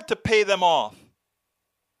afford to pay them off.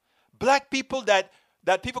 Black people that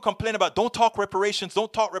people complain about, don't talk reparations.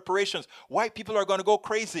 White people are going to go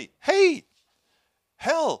crazy. Hey,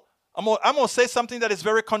 hell, I'm going to say something that is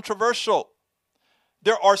very controversial.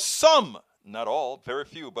 There are some, not all, very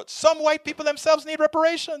few, but some white people themselves need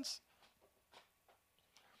reparations.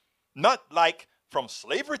 Not like from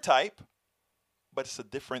slavery type, but it's a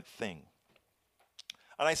different thing.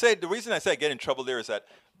 And I say, the reason I say I get in trouble there is that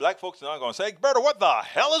black folks are not going to say, Berto, what the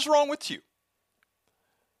hell is wrong with you?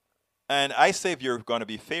 And I say, if you're going to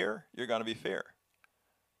be fair, you're going to be fair.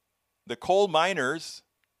 The coal miners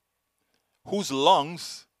whose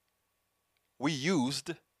lungs we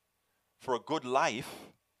used for a good life,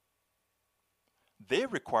 they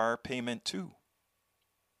require payment too.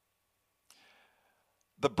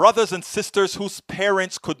 The brothers and sisters whose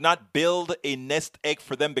parents could not build a nest egg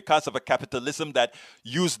for them because of a capitalism that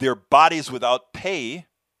used their bodies without pay,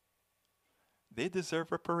 they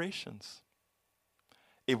deserve reparations.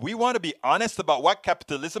 If we want to be honest about what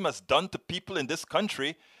capitalism has done to people in this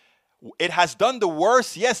country, it has done the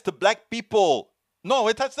worst, yes, to black people. No,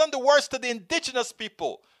 it has done the worst to the indigenous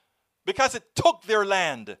people because it took their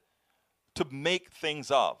land to make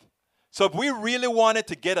things of. So if we really wanted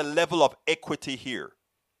to get a level of equity here,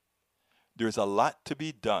 there's a lot to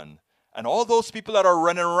be done. And all those people that are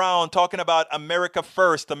running around talking about America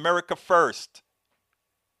first,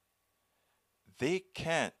 they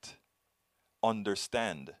can't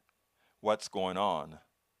understand what's going on.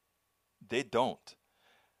 They don't.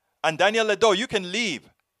 And Daniel Ledo, you can leave,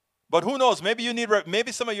 but who knows? Maybe you need.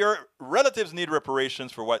 Maybe some of your relatives need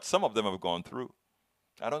reparations for what some of them have gone through.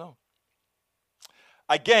 I don't know.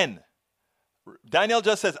 Again, Daniel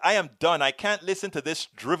just says, "I am done. I can't listen to this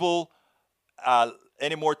drivel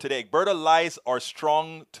anymore today. Egberto lies are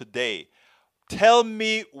strong today. Tell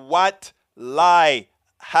me what lie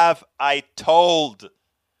have I told?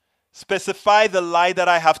 Specify the lie that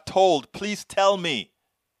I have told. Please tell me.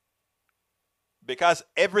 Because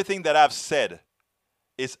everything that I've said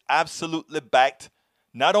is absolutely backed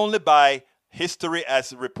not only by history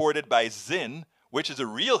as reported by Zinn, which is a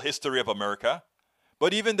real history of America,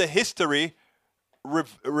 but even the history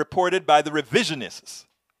reported by the revisionists.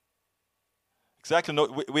 Exactly.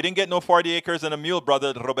 No, we didn't get no 40 acres and a mule,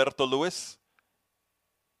 brother Roberto Lewis.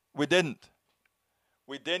 We didn't.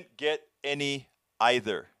 We didn't get any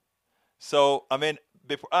either. So, I mean,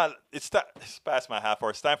 before it's past my half hour.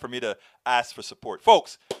 It's time for me to ask for support.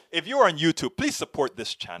 Folks, if you're on YouTube, please support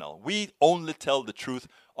this channel. We only tell the truth,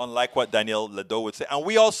 unlike what Daniel Ledo would say. And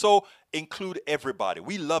we also include everybody.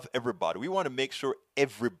 We love everybody. We want to make sure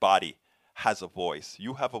everybody has a voice.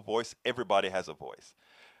 You have a voice. Everybody has a voice.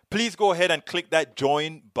 Please go ahead and click that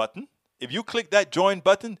join button. If you click that join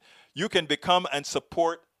button, you can become and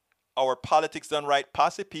support our Politics Done Right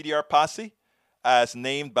Posse, PDR Posse, as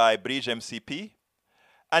named by Bridge MCP.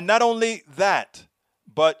 And not only that,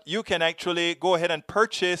 but you can actually go ahead and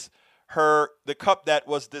purchase the cup that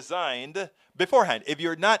was designed beforehand. If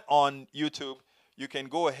you're not on YouTube, you can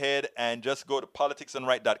go ahead and just go to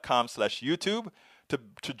politicsdoneright.com/YouTube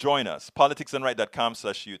to join us.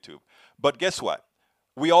 politicsdoneright.com/YouTube. But guess what?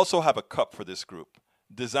 We also have a cup for this group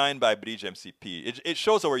designed by Bridge MCP. It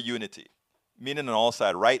shows our unity, meaning on all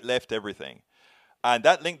sides, right, left, everything. And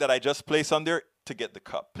that link that I just placed on there to get the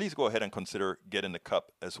cup, please go ahead and consider getting the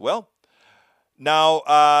cup as well. Now,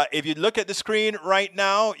 if you look at the screen right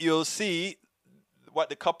now, you'll see what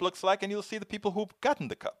the cup looks like, and you'll see the people who've gotten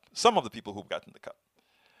the cup, some of the people who've gotten the cup.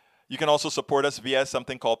 You can also support us via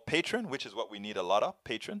something called Patreon, which is what we need a lot of,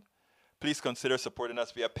 Patreon. Please consider supporting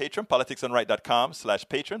us via Patreon,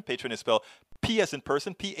 politicsdoneright.com/Patreon. Patreon is spelled P as in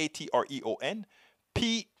person, P-A-T-R-E-O-N,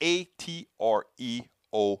 P-A-T-R-E-O-N.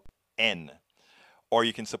 Or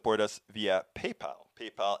you can support us via PayPal,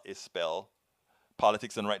 PayPal is spelled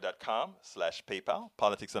politicsdoneright.com/PayPal,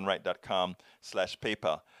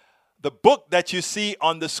 politicsdoneright.com/PayPal. The book that you see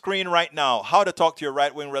on the screen right now, How to Talk to Your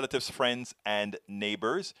Right-Wing Relatives, Friends, and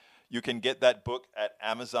Neighbors. You can get that book at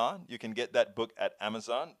Amazon. Here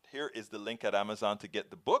is the link at Amazon to get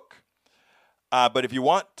the book. But if you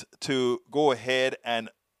want to go ahead and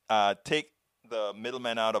take the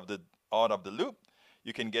middleman out of the loop,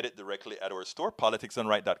 you can get it directly at our store,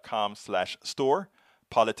 politicsdoneright.com/store,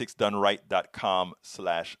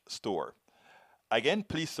 politicsdoneright.com/store. Again,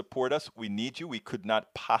 please support us. We need you. We could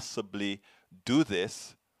not possibly do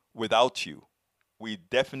this without you. We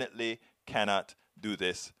definitely cannot do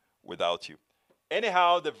this without you.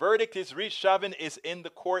 Anyhow, the verdict is reached. Chauvin is in the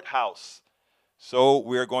courthouse. So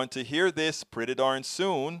we're going to hear this pretty darn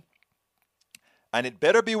soon. And it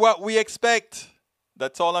better be what we expect.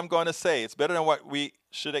 That's all I'm going to say. It's better than what we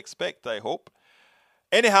should expect, I hope.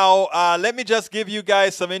 Anyhow, let me just give you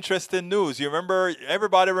guys some interesting news.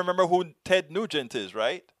 Everybody remember who Ted Nugent is,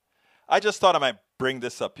 right? I just thought I might bring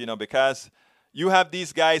this up, because you have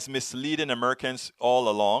these guys misleading Americans all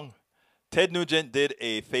along. Ted Nugent did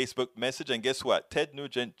a Facebook message, and guess what? Ted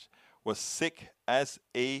Nugent was sick as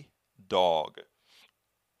a dog.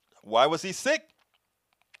 Why was he sick?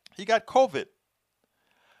 He got COVID.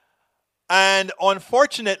 And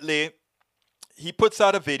unfortunately, he puts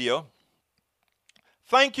out a video.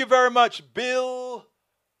 Thank you very much. Bill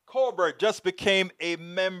Colbert just became a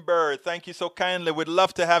member. Thank you so kindly. We'd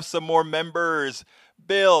love to have some more members.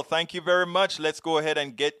 Bill, thank you very much. Let's go ahead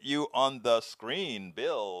and get you on the screen.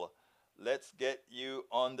 Bill, let's get you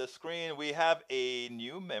on the screen. We have a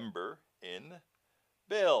new member in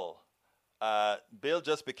Bill. Bill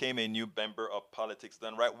just became a new member of Politics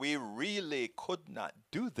Done Right. We really could not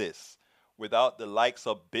do this without the likes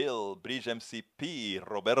of Bill, Bridge MCP,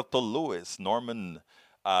 Roberto Lewis, Norman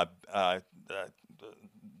Rudnin,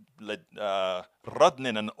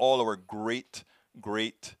 and all our great,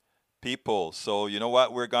 great people. So you know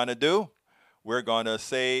what we're going to do? We're going to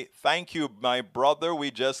say, thank you, my brother. We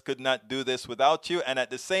just could not do this without you. And at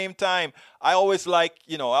the same time, I always like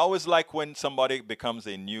when somebody becomes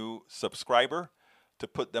a new subscriber to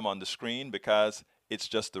put them on the screen, because it's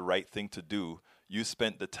just the right thing to do. You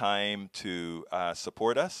spent the time to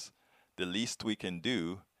support us. The least we can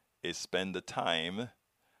do is spend the time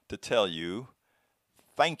to tell you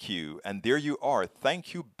thank you. And there you are.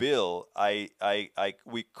 Thank you, Bill.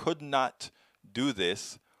 We could not do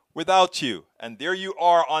this without you. And there you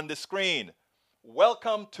are on the screen.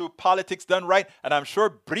 Welcome to Politics Done Right. And I'm sure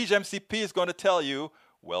Bridge MCP is going to tell you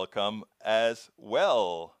welcome as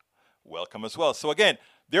well. Welcome as well. So again,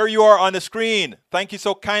 there you are on the screen. Thank you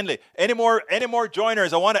so kindly. Any more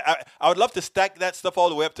joiners? I would love to stack that stuff all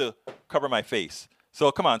the way up to cover my face. So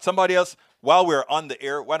come on, somebody else, while we're on the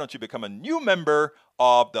air, why don't you become a new member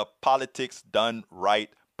of the Politics Done Right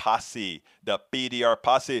posse, the PDR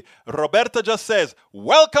posse. Roberto just says,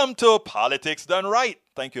 welcome to Politics Done Right.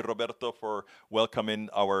 Thank you, Roberto, for welcoming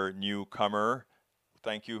our newcomer.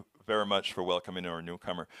 Thank you very much for welcoming our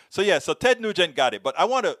newcomer. So Ted Nugent got it. But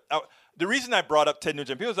the reason I brought up Ted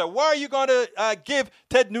Nugent, people say, why are you going to give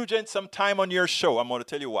Ted Nugent some time on your show? I'm going to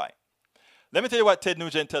tell you why. Let me tell you what Ted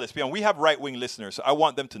Nugent tells us. We have right-wing listeners, so I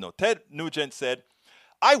want them to know. Ted Nugent said,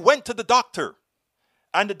 I went to the doctor,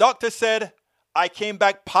 and the doctor said, I came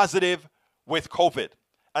back positive with COVID.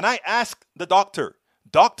 And I asked the doctor,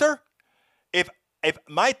 if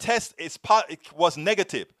my test was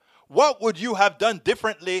negative, what would you have done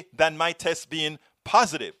differently than my test being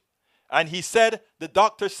positive? And the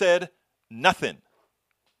doctor said, nothing.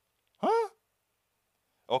 Huh?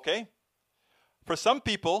 Okay. For some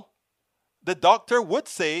people, the doctor would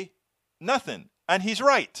say nothing. And he's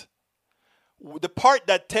right. The part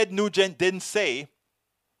that Ted Nugent didn't say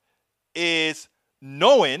is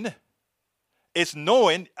knowing.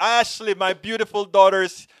 Ashley, my beautiful daughter,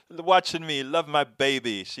 is watching me. Love my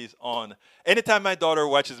baby. She's on. Anytime my daughter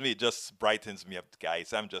watches me, it just brightens me up,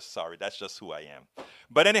 guys. I'm just sorry. That's just who I am.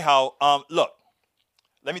 But anyhow, look,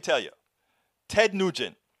 let me tell you. Ted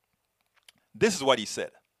Nugent, this is what he said.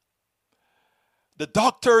 The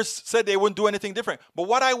doctors said they wouldn't do anything different. But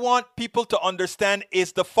what I want people to understand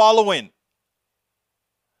is the following.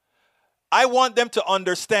 I want them to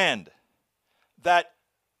understand that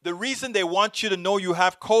the reason they want you to know you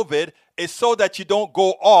have COVID is so that you don't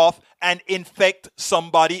go off and infect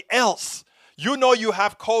somebody else. You know you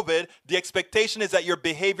have COVID. The expectation is that your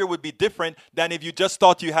behavior would be different than if you just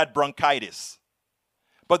thought you had bronchitis.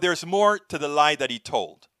 But there's more to the lie that he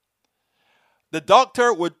told. The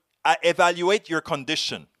doctor would evaluate your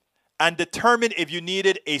condition and determine if you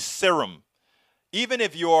needed a serum. Even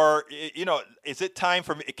if you're, is it time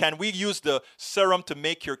for me? Can we use the serum to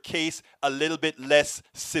make your case a little bit less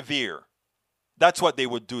severe? That's what they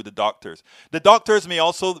would do, the doctors. The doctors may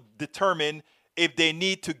also determine if they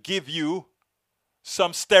need to give you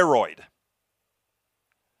some steroid.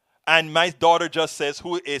 And my daughter just says,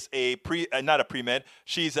 who is not a pre-med,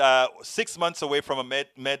 she's 6 months away from a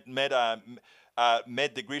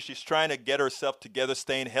med degree. She's trying to get herself together,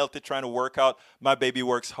 staying healthy, trying to work out. My baby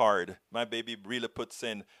works hard. My baby really puts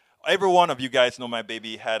in. Every one of you guys know my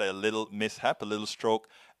baby had a little mishap, a little stroke.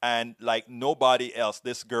 And like nobody else,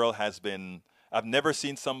 this girl has been, I've never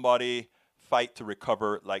seen somebody fight to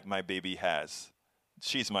recover like my baby has.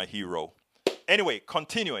 She's my hero. Anyway,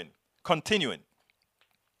 continuing.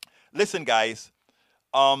 Listen, guys,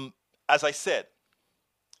 as I said,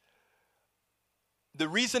 the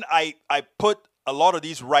reason I put a lot of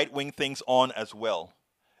these right-wing things on as well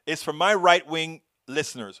is for my right-wing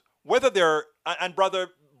listeners, whether they're, and brother,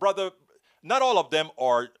 not all of them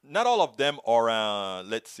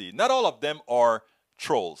are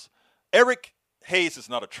trolls. Eric Hayes is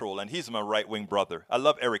not a troll, and he's my right-wing brother. I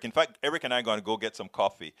love Eric. In fact, Eric and I are going to go get some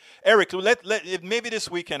coffee. Eric, maybe this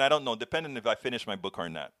weekend, I don't know, depending if I finish my book or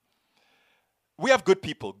not. We have good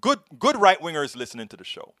people, good right-wingers listening to the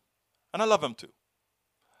show. And I love them too.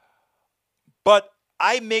 But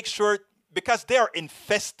I make sure, because they are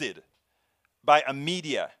infested by a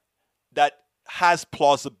media that has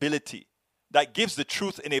plausibility, that gives the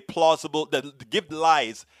truth in a plausible, that gives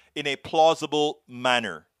lies in a plausible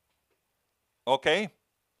manner. Okay?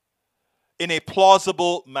 In a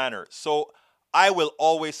plausible manner. So I will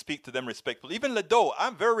always speak to them respectfully. Even Ledo,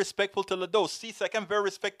 I'm very respectful to Ledo. CSAC, I'm very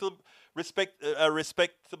respectable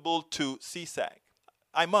to CSAC.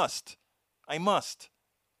 I must.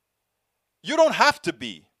 You don't have to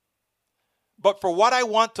be. But for what I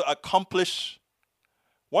want to accomplish,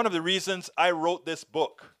 one of the reasons I wrote this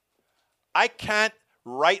book, I can't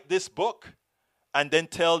write this book and then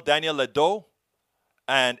tell Daniel Ledo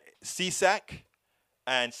and CSAC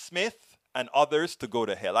and Smith and others to go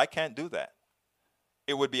to hell. I can't do that.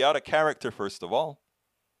 It would be out of character, first of all.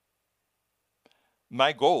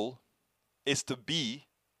 My goal is to be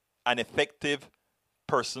an effective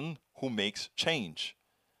person who makes change.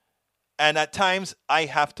 And at times, I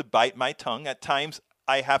have to bite my tongue. At times,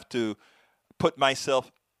 I have to put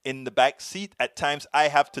myself in the back seat. At times, I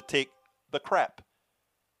have to take the crap.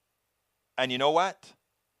 And you know what?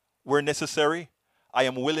 Where necessary, I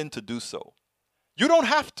am willing to do so. You don't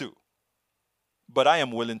have to, but I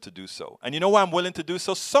am willing to do so. And you know why I'm willing to do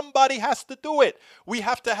so? Somebody has to do it. We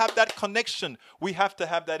have to have that connection. We have to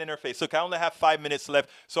have that interface. So I only have 5 minutes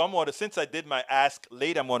left. So I'm going to, since I did my ask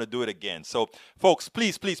late, I'm going to do it again. So folks,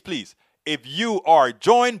 please, if you are,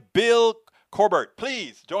 join Bill Corbett.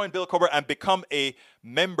 Please join Bill Corbett and become a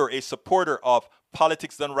member, a supporter of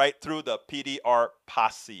Politics Done Right through the PDR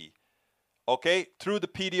Posse. Okay? Through the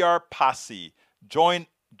PDR Posse. Join.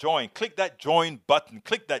 Click that join button.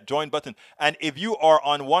 And if you are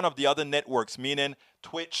on one of the other networks, meaning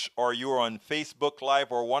Twitch, or you're on Facebook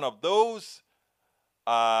Live or one of those,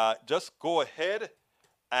 just go ahead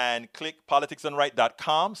and click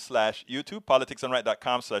politicsdoneright.com/YouTube,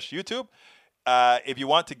 politicsdoneright.com/YouTube. If you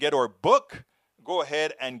want to get our book, go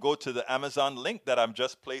ahead and go to the Amazon link that I've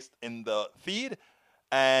just placed in the feed.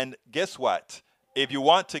 And guess what? If you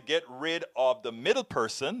want to get rid of the middle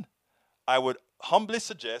person, I would humbly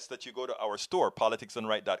suggest that you go to our store,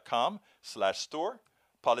 politicsdoneright.com/store,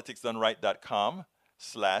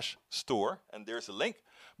 politicsdoneright.com/store, and there's a link.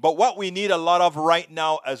 But what we need a lot of right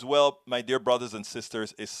now as well, my dear brothers and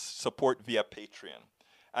sisters, is support via Patreon.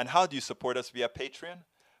 And how do you support us via Patreon?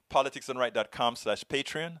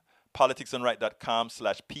 politicsdoneright.com/Patreon,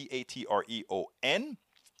 politicsdoneright.com/PATREON,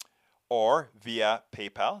 or via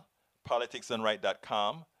PayPal,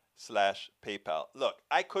 politicsdoneright.com/PayPal. Look,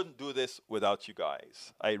 I couldn't do this without you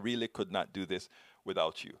guys. I really could not do this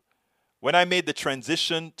without you. When I made the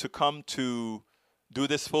transition to come to do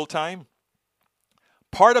this full time,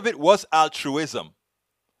 part of it was altruism.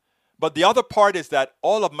 But the other part is that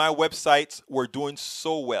all of my websites were doing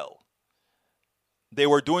so well. They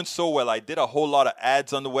were doing so well. I did a whole lot of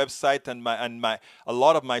ads on the website, and a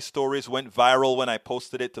lot of my stories went viral when I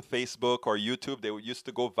posted it to Facebook or YouTube. They used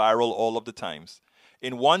to go viral all of the times.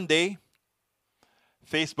 In one day,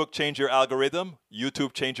 Facebook changed your algorithm,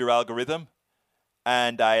 YouTube changed your algorithm,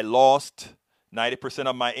 and I lost 90%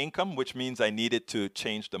 of my income, which means I needed to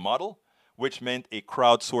change the model, which meant a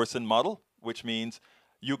crowdsourcing model, which means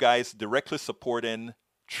you guys directly supporting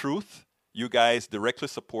truth, you guys directly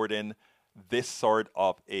supporting this sort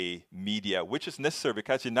of a media, which is necessary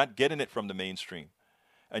because you're not getting it from the mainstream.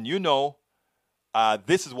 And you know,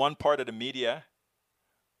 this is one part of the media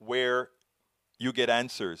where you get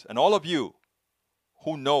answers. And all of you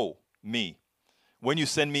who know me, when you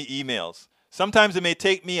send me emails, sometimes it may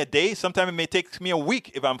take me a day, sometimes it may take me a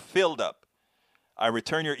week if I'm filled up. I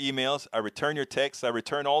return your emails, I return your texts, I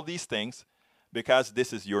return all these things because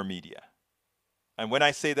this is your media. And when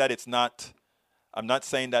I say that, I'm not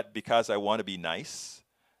saying that because I want to be nice.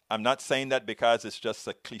 I'm not saying that because it's just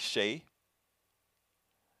a cliche.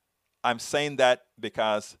 I'm saying that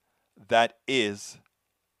because that is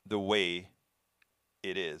the way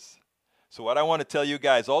it is. So what I want to tell you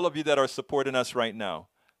guys, all of you that are supporting us right now,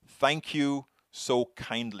 thank you so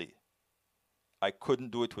kindly. I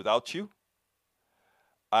couldn't do it without you.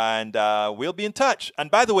 And we'll be in touch. And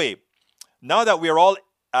by the way, now that we're all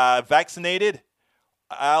vaccinated,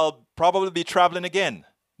 I'll probably be traveling again.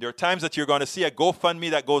 There are times that you're going to see a GoFundMe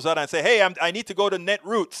that goes out and say, hey, I need to go to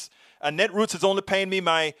Netroots. And Netroots is only paying me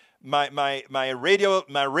my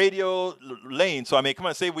radio lane. So I may come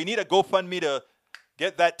and say, we need a GoFundMe to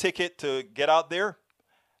get that ticket to get out there.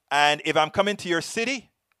 And if I'm coming to your city,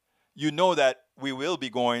 you know that we will be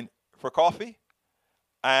going for coffee.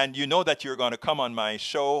 And you know that you're going to come on my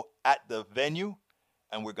show at the venue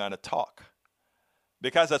and we're going to talk.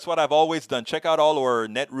 Because that's what I've always done. Check out all our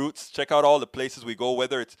Netroots. Check out all the places we go,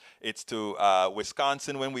 whether it's to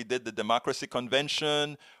Wisconsin when we did the Democracy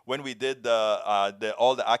Convention, when we did all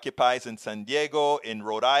the Occupies in San Diego, in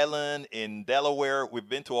Rhode Island, in Delaware. We've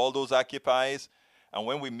been to all those Occupies. And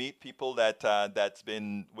when we meet people that's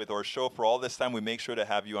been with our show for all this time, we make sure to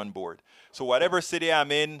have you on board. So whatever city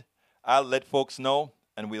I'm in, I'll let folks know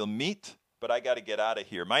and we'll meet. But I got to get out of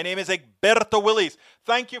here. My name is Egberto Willies.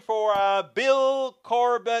 Thank you for Bill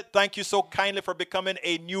Corbett. Thank you so kindly for becoming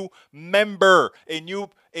a new member, a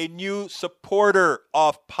new supporter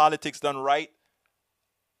of Politics Done Right.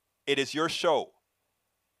 It is your show.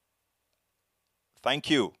 Thank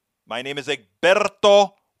you. My name is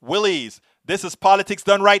Egberto Willies. This is Politics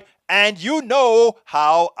Done Right, and you know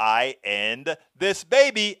how I end this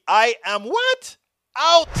baby. I am what?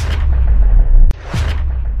 Out!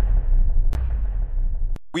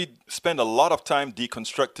 We spend a lot of time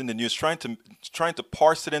deconstructing the news, trying to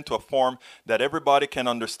parse it into a form that everybody can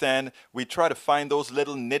understand. We try to find those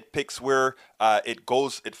little nitpicks where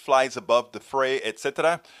it flies above the fray,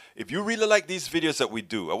 etc. If you really like these videos that we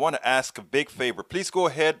do, I want to ask a big favor. Please go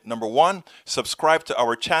ahead, number 1, subscribe to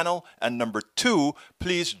our channel, and number 2,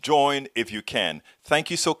 please join if you can. Thank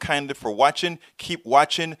you so kindly for watching. Keep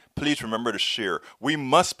watching. Please remember to share. We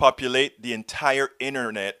must populate the entire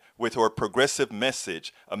internet with our progressive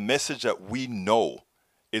message, a message that we know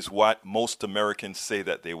is what most Americans say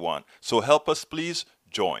that they want. So help us, please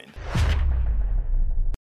join.